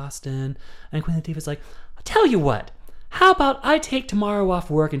know Boston. And Queen Latifah's like, I'll tell you what, how about I take tomorrow off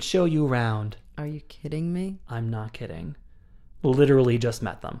work and show you around? Are you kidding me? I'm not kidding. Literally just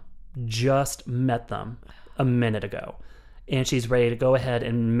met them a minute ago, and she's ready to go ahead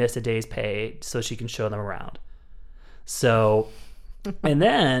and miss a day's pay so she can show them around. So, and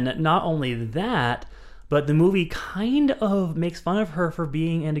then not only that, but the movie kind of makes fun of her for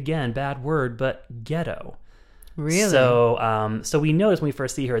being, and again, bad word, but ghetto. Really? So we notice when we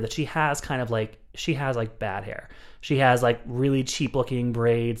first see her that she has bad hair. She has like really cheap looking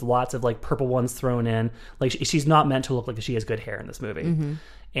braids, lots of like purple ones thrown in. Like she's not meant to look like she has good hair in this movie.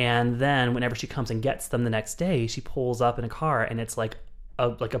 And then whenever she comes and gets them the next day, she pulls up in a car and it's like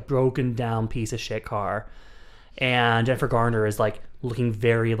a broken down piece of shit car. And Jennifer Garner is like looking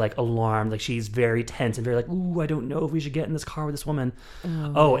very like alarmed, like she's very tense and very like, ooh, I don't know if we should get in this car with this woman.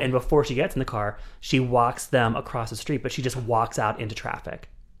 Oh, and before she gets in the car, she walks them across the street, but she just walks out into traffic.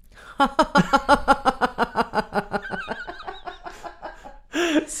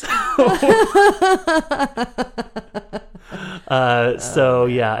 So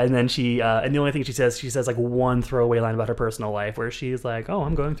yeah, and then she and the only thing she says like one throwaway line about her personal life where she's like, oh,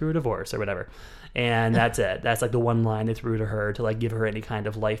 I'm going through a divorce or whatever, and that's it. That's like the one line they threw to her to like give her any kind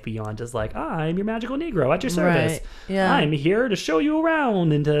of life beyond just like, I'm your magical Negro at your service. Right. Yeah. I'm here to show you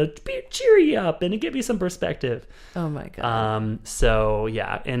around and to cheer you up and to give you some perspective. Oh my god. So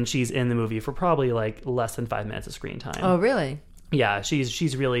yeah, and she's in the movie for probably like less than 5 minutes of screen time. Oh really? Yeah,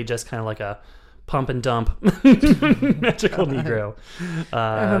 she's really just kind of like a pump and dump magical Negro.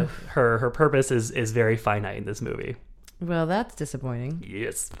 Her purpose is very finite in this movie. Well, that's disappointing.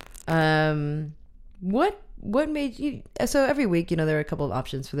 Yes. What made you? So every week, there are a couple of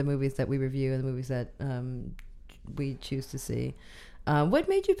options for the movies that we review and the movies that we choose to see. What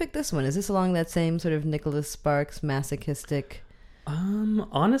made you pick this one? Is this along that same sort of Nicholas Sparks masochistic?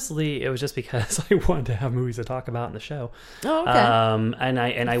 Honestly, it was just because I wanted to have movies to talk about in the show. Oh, okay. And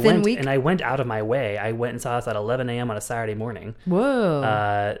I went out of my way. I went and saw this at 11 a.m. on a Saturday morning. Whoa.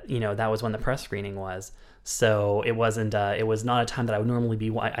 That was when the press screening was. So it wasn't. It was not a time that I would normally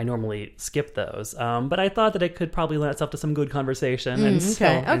be. I normally skip those. But I thought that it could probably lend itself to some good conversation.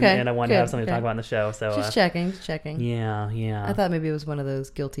 And I wanted to have something to talk about in the show. So just checking. Yeah. I thought maybe it was one of those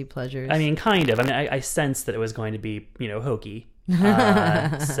guilty pleasures. I mean, kind of. I mean, I sensed that it was going to be, hokey.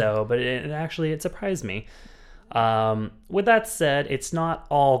 But it surprised me. With that said, it's not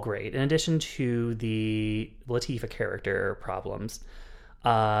all great. In addition to the Latifah character problems,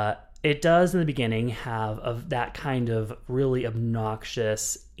 it does in the beginning have that kind of really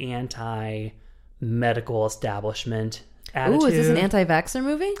obnoxious anti-medical establishment attitude. Ooh, is this an anti-vaxxer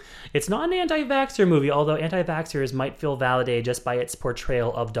movie? It's not an anti-vaxxer movie, although anti-vaxxers might feel validated just by its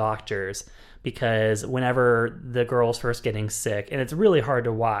portrayal of doctors. Because whenever the girl's first getting sick, and it's really hard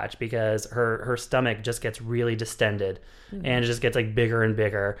to watch because her stomach just gets really distended and it just gets like bigger and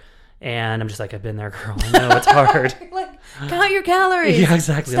bigger. And I'm just like, I've been there, girl. I know it's hard. Like, count your calories. Yeah,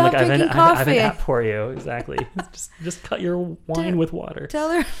 exactly. Stop I'm like, drinking I have coffee. an app for you. Exactly. just cut your wine with water.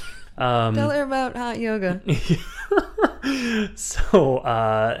 Tell her about hot yoga. So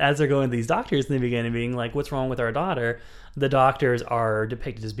as they're going to these doctors in the beginning, being like, what's wrong with our daughter? The doctors are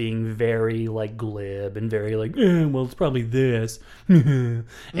depicted as being very like glib and very like, well, it's probably this. And,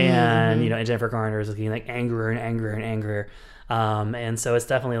 and Jennifer Garner is looking like angrier and angrier and angrier. And so it's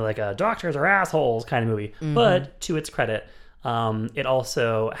definitely like a doctors are assholes kind of movie. But to its credit, it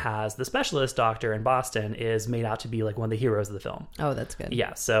also has the specialist doctor in Boston is made out to be like one of the heroes of the film. Oh, that's good.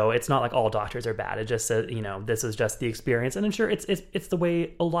 Yeah, so it's not like all doctors are bad. It just says, this is just the experience. And I'm sure it's the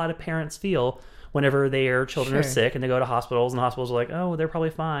way a lot of parents feel whenever their children are sick and they go to hospitals, and the hospitals are like, oh, they're probably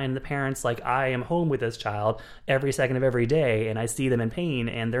fine. And the parents like, I am home with this child every second of every day and I see them in pain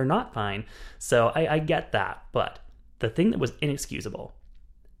and they're not fine. So I get that. But the thing that was inexcusable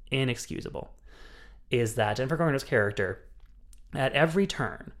is that Jennifer Garner's character at every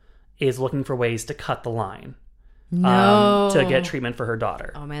turn is looking for ways to cut the line. To get treatment for her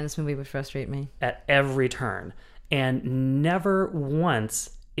daughter. Oh man, this movie would frustrate me. At every turn. And never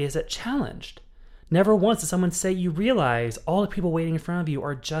once is it challenged. Never once does someone say, you realize all the people waiting in front of you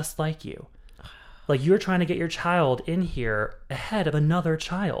are just like you. Like, you're trying to get your child in here ahead of another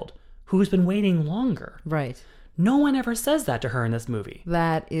child who's been waiting longer. Right. No one ever says that to her in this movie.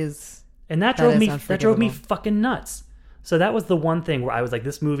 That drove me fucking nuts. So that was the one thing where I was like,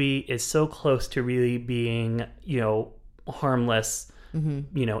 this movie is so close to really being, harmless,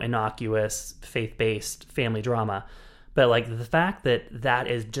 innocuous, faith-based family drama. But like the fact that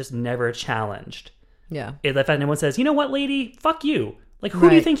is just never challenged. Yeah. The fact anyone says, you know what, lady, fuck you. Like, who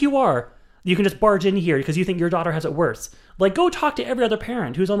do you think you are? You can just barge in here because you think your daughter has it worse. Like, go talk to every other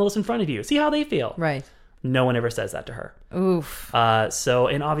parent who's on the list in front of you. See how they feel. Right. No one ever says that to her. Oof.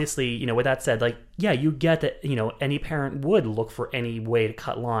 And obviously, with that said, like, yeah, you get that, any parent would look for any way to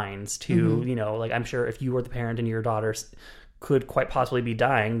cut lines to, like, I'm sure if you were the parent and your daughter could quite possibly be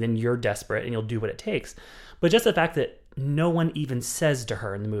dying, then you're desperate and you'll do what it takes. But just the fact that no one even says to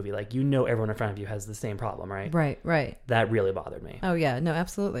her in the movie, like, everyone in front of you has the same problem, right? Right. That really bothered me. Oh, yeah. No,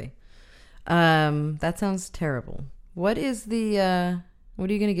 absolutely. That sounds terrible. What are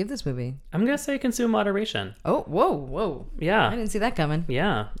you going to give this movie? I'm going to say consume moderation. Oh, whoa. Yeah. I didn't see that coming.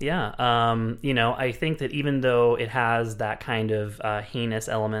 Yeah. I think that even though it has that kind of heinous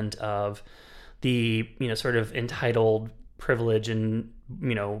element of the, sort of entitled privilege and,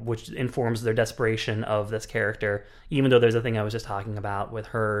 which informs their desperation of this character, even though there's a thing I was just talking about with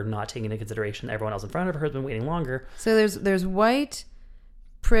her not taking into consideration everyone else in front of her has been waiting longer. So there's white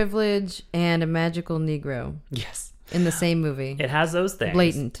privilege and a magical Negro. Yes. In the same movie. It has those things.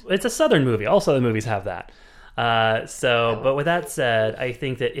 Blatant. It's a Southern movie. All Southern movies have that. But with that said, I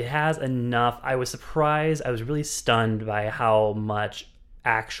think that it has enough. I was surprised. I was really stunned by how much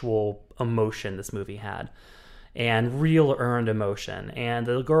actual emotion this movie had. And real earned emotion. And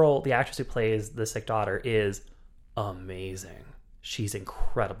the actress who plays the sick daughter is amazing. She's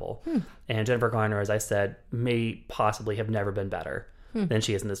incredible. And Jennifer Garner, as I said, may possibly have never been better than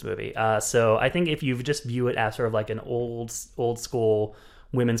she is in this movie. So I think if you just view it as sort of like an old school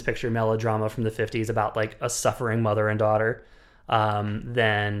women's picture melodrama from the 50s about like a suffering mother and daughter,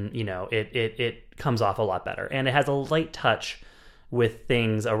 then, it comes off a lot better. And it has a light touch with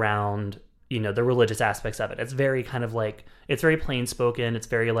things around the religious aspects of it. It's very kind of like, it's very plain spoken. It's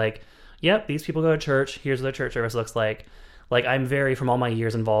very like, yep, these people go to church. Here's what their church service looks like. Like, I'm very, from all my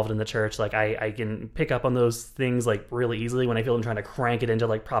years involved in the church, like I can pick up on those things like really easily when I feel them trying to crank it into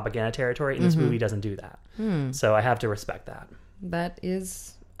like propaganda territory. And this movie doesn't do that. So I have to respect that. That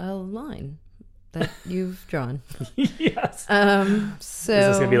is a line that you've drawn. Yes. So this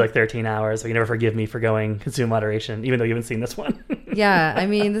is going to be like 13 hours. So you never forgive me for going consume moderation, even though you haven't seen this one. Yeah. I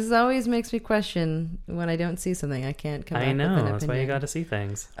mean, this always makes me question when I don't see something. I can't come back with an opinion. That's why you got to see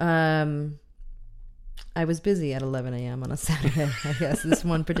things. I was busy at 11 a.m. on a Saturday, I guess, this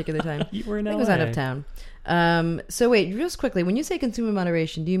one particular time. You were in LA. I was out of town. So wait, just quickly, when you say consume in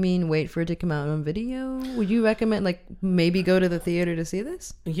moderation, do you mean wait for it to come out on video? Would you recommend, like, maybe go to the theater to see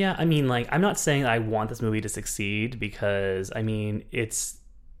this? Yeah, I mean, like, I'm not saying I want this movie to succeed because, I mean, it's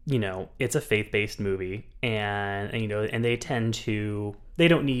a faith-based movie and and they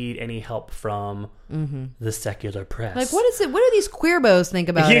don't need any help from the secular press. Like, what do these queerbos think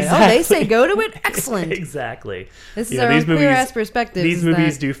about it? Oh, they say go to it? Excellent. Exactly. This is our own queer-ass perspective. These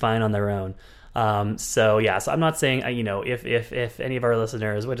movies do fine on their own. So I'm not saying, if any of our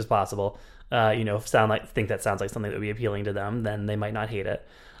listeners, which is possible, think that sounds like something that would be appealing to them, then they might not hate it.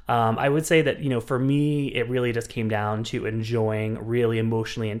 I would say that, for me, it really just came down to enjoying really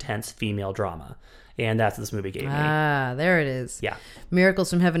emotionally intense female drama. And that's what this movie gave me. Ah, there it is. Yeah. Miracles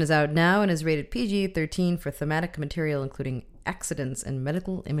from Heaven is out now and is rated PG-13 for thematic material, including accidents and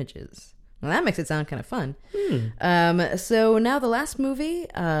medical images. Well, that makes it sound kind of fun. So now the last movie,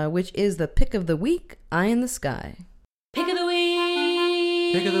 which is the pick of the week, Eye in the Sky. Pick of the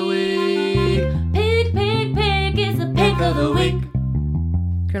week. Pick of the week. Pick is the pick of the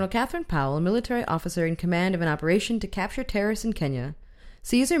week. Colonel Catherine Powell, a military officer in command of an operation to capture terrorists in Kenya,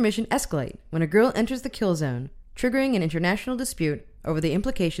 sees her mission escalate when a girl enters the kill zone, triggering an international dispute over the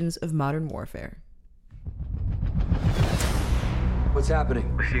implications of modern warfare. What's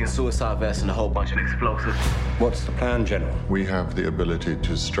happening? We're seeing suicide vests and a whole bunch of explosives. What's the plan, General? We have the ability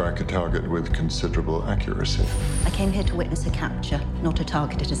to strike a target with considerable accuracy. I came here to witness a capture, not a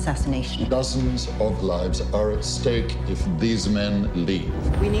targeted assassination. Dozens of lives are at stake if these men leave.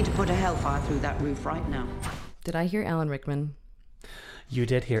 We need to put a hellfire through that roof right now. Did I hear Alan Rickman? You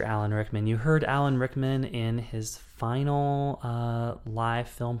did hear Alan Rickman. You heard Alan Rickman in his final live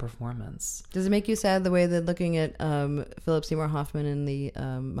film performance. Does it make you sad the way that looking at Philip Seymour Hoffman in the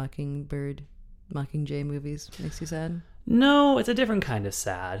Mockingjay movies makes you sad? No, it's a different kind of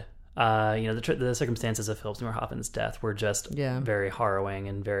sad. The circumstances of Philip Seymour Hoffman's death were just very harrowing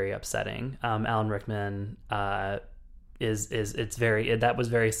and very upsetting. Alan Rickman that was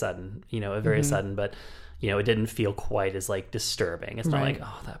very sudden, very sudden, but it didn't feel quite as like disturbing. It's not like,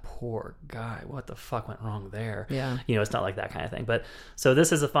 oh, that poor guy, what the fuck went wrong there? Yeah. It's not like that kind of thing. But so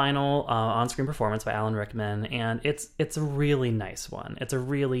this is a final on-screen performance by Alan Rickman, and it's a really nice one. It's a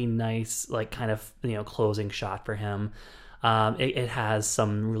really nice, like, kind of, closing shot for him. It has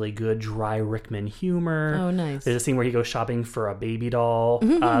some really good dry Rickman humor. Oh, nice. There's a scene where he goes shopping for a baby doll. So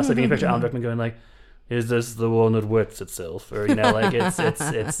if you can picture Alan Rickman going like, is this the one that wets itself? Or, like it's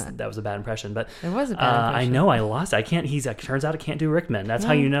that was a bad impression. But it was a bad impression. I know, I lost it. I can't, turns out I can't do Rickman. That's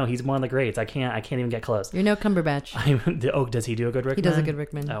how you know he's one of the greats. I can't even get close. You're no Cumberbatch. Does he do a good Rickman? He does a good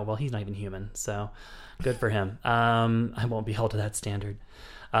Rickman. Oh, well, he's not even human. So good for him. I won't be held to that standard.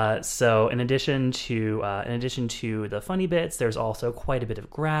 So in addition to the funny bits, there's also quite a bit of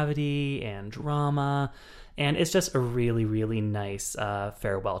gravity and drama. And it's just a really, really nice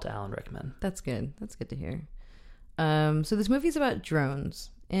farewell to Alan Rickman. That's good. That's good to hear. So this movie's about drones,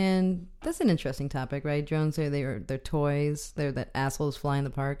 and that's an interesting topic, right? Drones they're toys. They're that assholes fly in the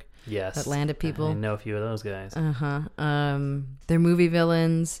park. Yes, that land at people. I know a few of those guys. They're movie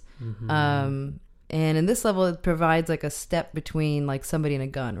villains. And in this level, it provides like a step between like somebody and a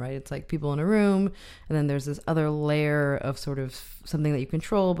gun, right? It's like people in a room, and then there's this other layer of sort of something that you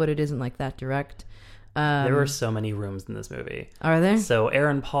control, but it isn't like that direct. There were so many rooms in this movie. Are there? So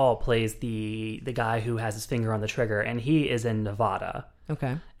Aaron Paul plays the guy who has his finger on the trigger, and he is in Nevada.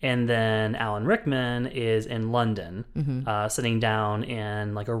 Okay. And then Alan Rickman is in London, sitting down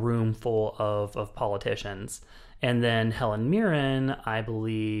in like a room full of politicians. And then Helen Mirren, I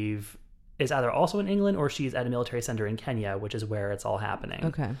believe, is either also in England or she's at a military center in Kenya, which is where it's all happening.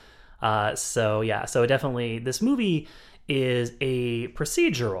 Okay. So definitely this movie is a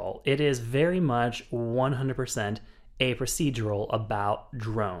procedural. It is very much 100% a procedural about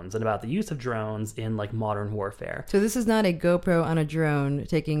drones and about the use of drones in like modern warfare. So this is not a GoPro on a drone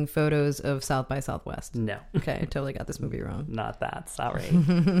taking photos of South by Southwest. No. Okay, I totally got this movie wrong. Not that. Sorry.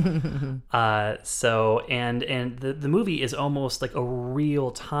 And the movie is almost like a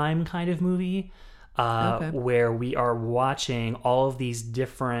real time kind of movie. Where we are watching all of these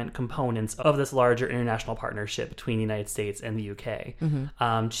different components of this larger international partnership between the United States and the UK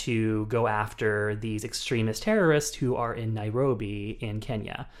to go after these extremist terrorists who are in Nairobi in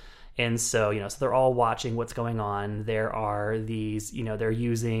Kenya. And so, so they're all watching what's going on. There are these, they're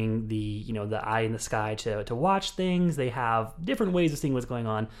using the eye in the sky to watch things. They have different ways of seeing what's going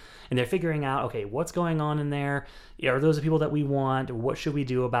on. And they're figuring out, okay, what's going on in there? Are those the people that we want? What should we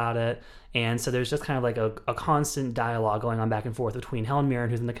do about it? And so there's just kind of like a constant dialogue going on back and forth between Helen Mirren,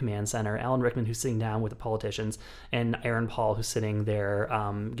 who's in the command center, Alan Rickman, who's sitting down with the politicians, and Aaron Paul, who's sitting there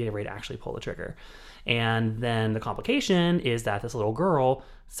getting ready to actually pull the trigger. And then the complication is that this little girl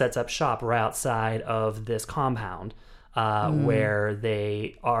sets up shop right outside of this compound where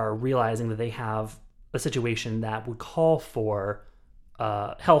they are realizing that they have a situation that would call for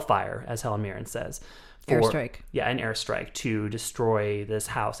hellfire, as Helen Mirren says. Airstrike. Yeah, an airstrike to destroy this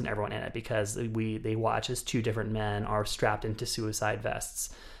house and everyone in it, because they watch as two different men are strapped into suicide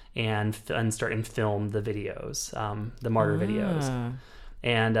vests and start and film the videos, the martyr videos.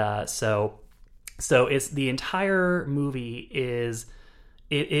 And so it's the entire movie is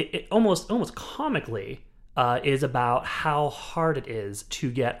it almost comically is about how hard it is to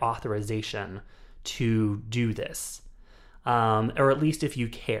get authorization to do this. Or at least if you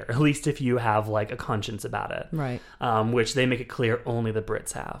care, at least if you have like a conscience about it, right? Which they make it clear only the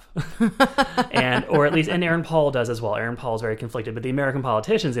Brits have, and Aaron Paul does as well. Aaron Paul is very conflicted, but the American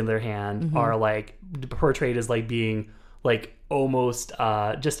politicians, on the other hand, are like portrayed as like being like almost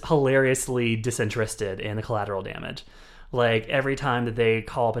just hilariously disinterested in the collateral damage. Like every time that they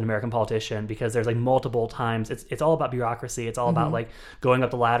call up an American politician, because there's like multiple times, it's all about bureaucracy. It's all about like going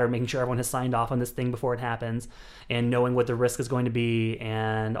up the ladder, making sure everyone has signed off on this thing before it happens, and knowing what the risk is going to be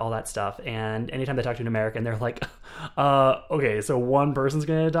and all that stuff. And anytime they talk to an American, they're like, okay, so one person's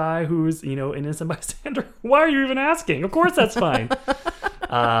going to die who's, an innocent bystander. Why are you even asking? Of course that's fine.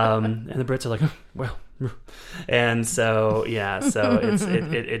 And the Brits are like, well, and so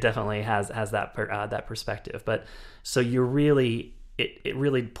it definitely has that perspective. But so you really it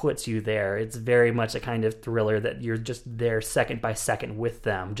really puts you there. It's very much a kind of thriller that you're just there second by second with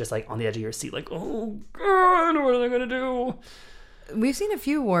them, just like on the edge of your seat, like, oh God, what are they gonna do? We've seen a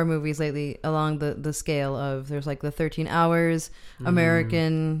few war movies lately along the scale of, there's like the 13 Hours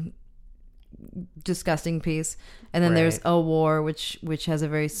American disgusting piece. And then there's A War, which has a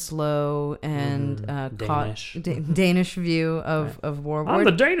very slow and Danish view of war. I'm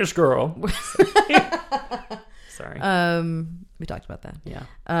the Danish girl. Sorry. We talked about that.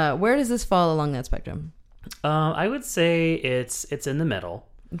 Yeah. Where does this fall along that spectrum? I would say it's in the middle.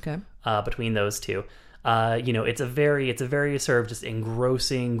 Okay. Between those two. It's a very sort of just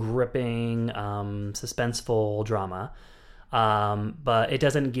engrossing, gripping, suspenseful drama. But it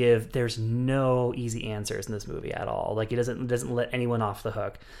doesn't there's no easy answers in this movie at all. Like, it doesn't let anyone off the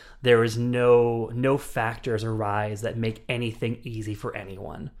hook. There is no factors arise that make anything easy for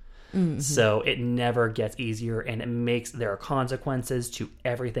anyone. Mm-hmm. So it never gets easier, and there are consequences to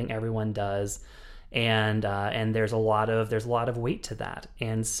everything everyone does. And there's a lot of weight to that,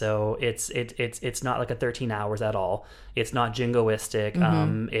 and so it's not like a 13 hours at all. It's not jingoistic.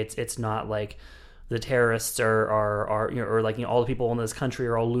 Mm-hmm. It's not like the terrorists are or like, all the people in this country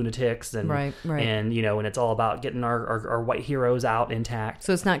are all lunatics, and right. And and it's all about getting our white heroes out intact.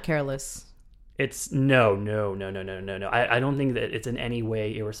 So it's not careless. It's no. I don't think that it's in any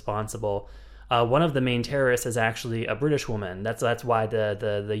way irresponsible. One of the main terrorists is actually a British woman. That's why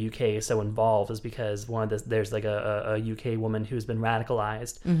the UK is so involved, is because there's like a UK woman who's been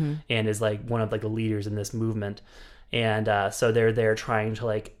radicalized, mm-hmm. and is like one of like the leaders in this movement. And so they're trying to,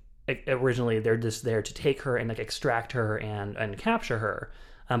 like, originally they're just there to take her and like extract her and capture her.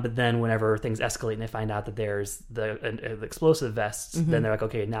 But then whenever things escalate and they find out that there's the explosive vests, mm-hmm. then they're like,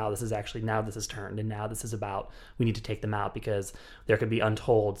 okay, now this is turned, and now this is about, we need to take them out because there could be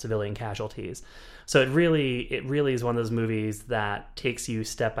untold civilian casualties. So it really is one of those movies that takes you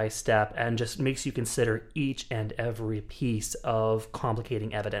step by step and just makes you consider each and every piece of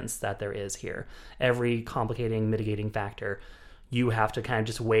complicating evidence that there is here. Every complicating, mitigating factor you have to kind of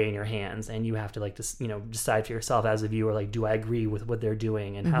just weigh in your hands, and you have to, like, just, decide for yourself as a viewer, like, do I agree with what they're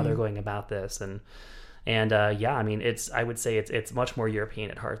doing and mm-hmm. how they're going about this? And I mean, I would say it's much more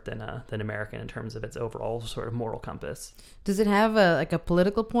European at heart than American in terms of its overall sort of moral compass. Does it have a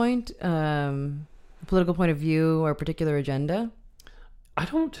political point of view or a particular agenda?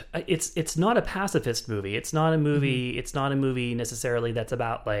 It's not a pacifist movie. It's not a movie. Mm-hmm. It's not a movie necessarily that's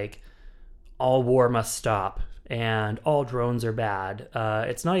about, like, all war must stop and all drones are bad.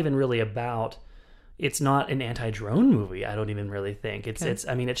 It's not even really about. It's not an anti-drone movie. I don't even really think it's.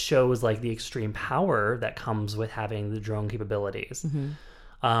 I mean, it shows, like, the extreme power that comes with having the drone capabilities.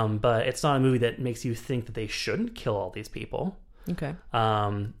 Mm-hmm. But it's not a movie that makes you think that they shouldn't kill all these people. Okay.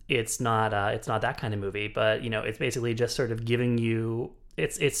 It's not that kind of movie. But it's basically just sort of giving you.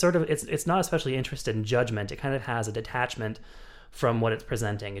 It's not especially interested in judgment. It kind of has a detachment from what it's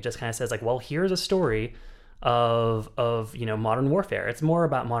presenting. It just kind of says, like, well, here's a story of modern warfare. It's more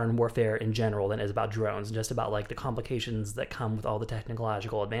about modern warfare in general than it is about drones, and just about, like, the complications that come with all the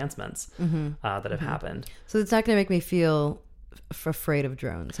technological advancements mm-hmm. That have mm-hmm. happened. So it's not going to make me feel afraid of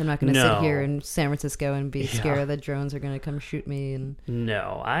drones. I'm not going to sit here in San Francisco and be scared that drones are going to come shoot me. And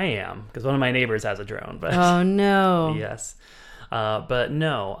no, I am, because one of my neighbors has a drone. But oh no. Yes. But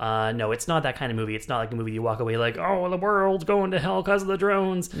no, it's not that kind of movie. It's not like a movie you walk away like, oh, the world's going to hell because of the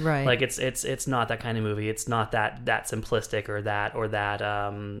drones. Right. Like, it's not that kind of movie. It's not that simplistic or that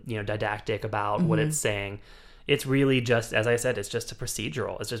didactic about mm-hmm. what it's saying. It's really just, as I said, it's just a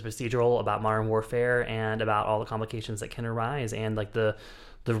procedural. It's just procedural about modern warfare and about all the complications that can arise, and, like, the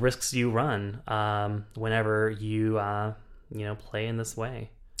risks you run whenever you play in this way.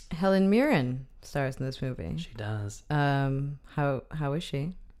 Helen Mirren stars in this movie. She does. How is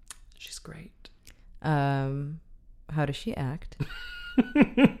she? She's great. How does she act?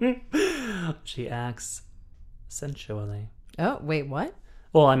 She acts sensually. Oh, wait, what?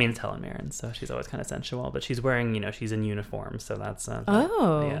 Well, I mean, it's Helen Mirren, so she's always kind of sensual, but she's wearing, she's in uniform, so that's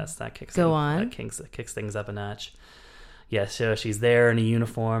yes, that kicks things up a notch. Yeah, so she's there in a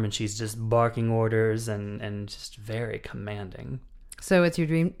uniform, and she's just barking orders and just very commanding. So it's your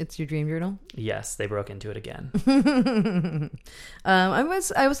dream journal? Yes, they broke into it again. I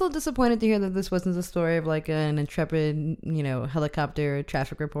was a little disappointed to hear that this wasn't the story of, like, an intrepid, helicopter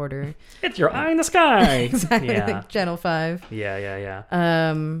traffic reporter. It's your eye in the sky. Exactly. Yeah. Like Channel 5.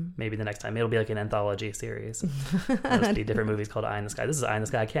 Yeah. Maybe the next time it'll be like an anthology series. There'll just be different movies called Eye in the Sky. This is Eye in the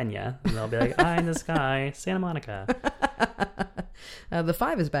Sky, Kenya. And they'll be like Eye in the Sky, Santa Monica. The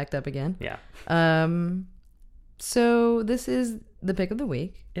 5 is backed up again. Yeah. So this is the pick of the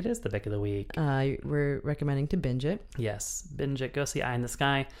week. It is the pick of the week. We're recommending to binge it. Yes, binge it. Go see Eye in the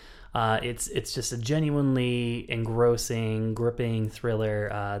Sky. It's just a genuinely engrossing, gripping thriller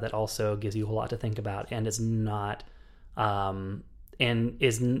that also gives you a whole lot to think about, and it's not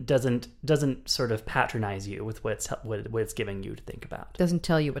doesn't sort of patronize you with what it's giving you to think about. Doesn't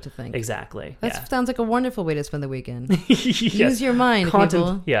tell you what to think. Exactly. That sounds like a wonderful way to spend the weekend. Yes. Use your mind,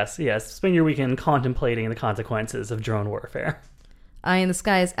 people. Yes. Spend your weekend contemplating the consequences of drone warfare. Eye in the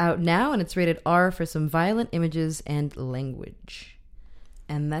Sky is out now, and it's rated R for some violent images and language.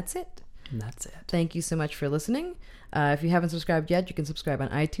 And that's it. Thank you so much for listening. If you haven't subscribed yet, you can subscribe on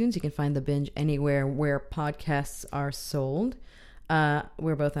iTunes. You can find The Binge anywhere where podcasts are sold.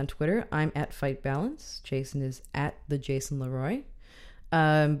 We're both on Twitter. I'm at Fight Balance. Jason is at the Jason Leroy.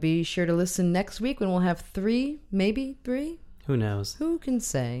 Be sure to listen next week when we'll have 3, maybe 3. Who knows? Who can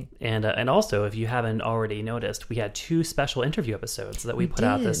say? And also, if you haven't already noticed, we had 2 special interview episodes that we put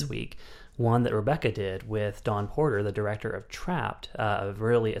out this week. One that Rebecca did with Dawn Porter, the director of Trapped, a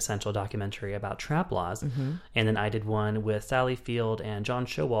really essential documentary about trap laws. Mm-hmm. And then I did one with Sally Field and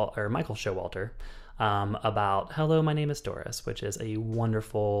Michael Showalter about Hello, My Name is Doris, which is a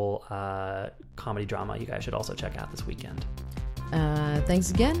wonderful comedy drama you guys should also check out this weekend. Thanks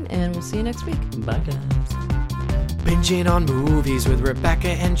again, and we'll see you next week. Bye, guys. Binging on movies with Rebecca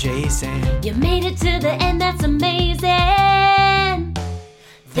and Jason. You made it to the end, that's amazing.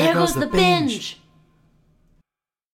 There goes the binge.